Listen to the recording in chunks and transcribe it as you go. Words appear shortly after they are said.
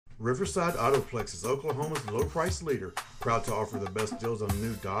Riverside Autoplex is Oklahoma's low-price leader, proud to offer the best deals on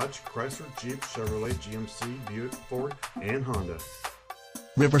new Dodge, Chrysler, Jeep, Chevrolet, GMC, Buick, Ford, and Honda.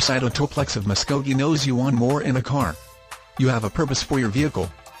 Riverside Autoplex of Muskogee knows you want more in a car. You have a purpose for your vehicle.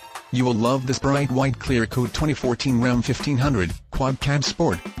 You will love this bright white clear coat 2014 Ram 1500 Quad Cab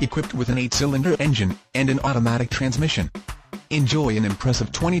Sport, equipped with an 8-cylinder engine and an automatic transmission. Enjoy an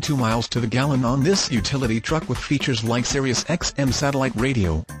impressive 22 miles to the gallon on this utility truck with features like Sirius XM satellite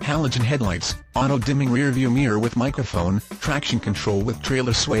radio, halogen headlights, auto-dimming rearview mirror with microphone, traction control with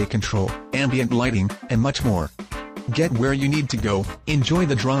trailer sway control, ambient lighting, and much more. Get where you need to go, enjoy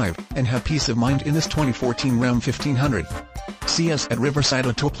the drive, and have peace of mind in this 2014 Ram 1500. See us at Riverside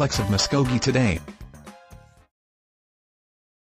Autoplex of Muskogee today.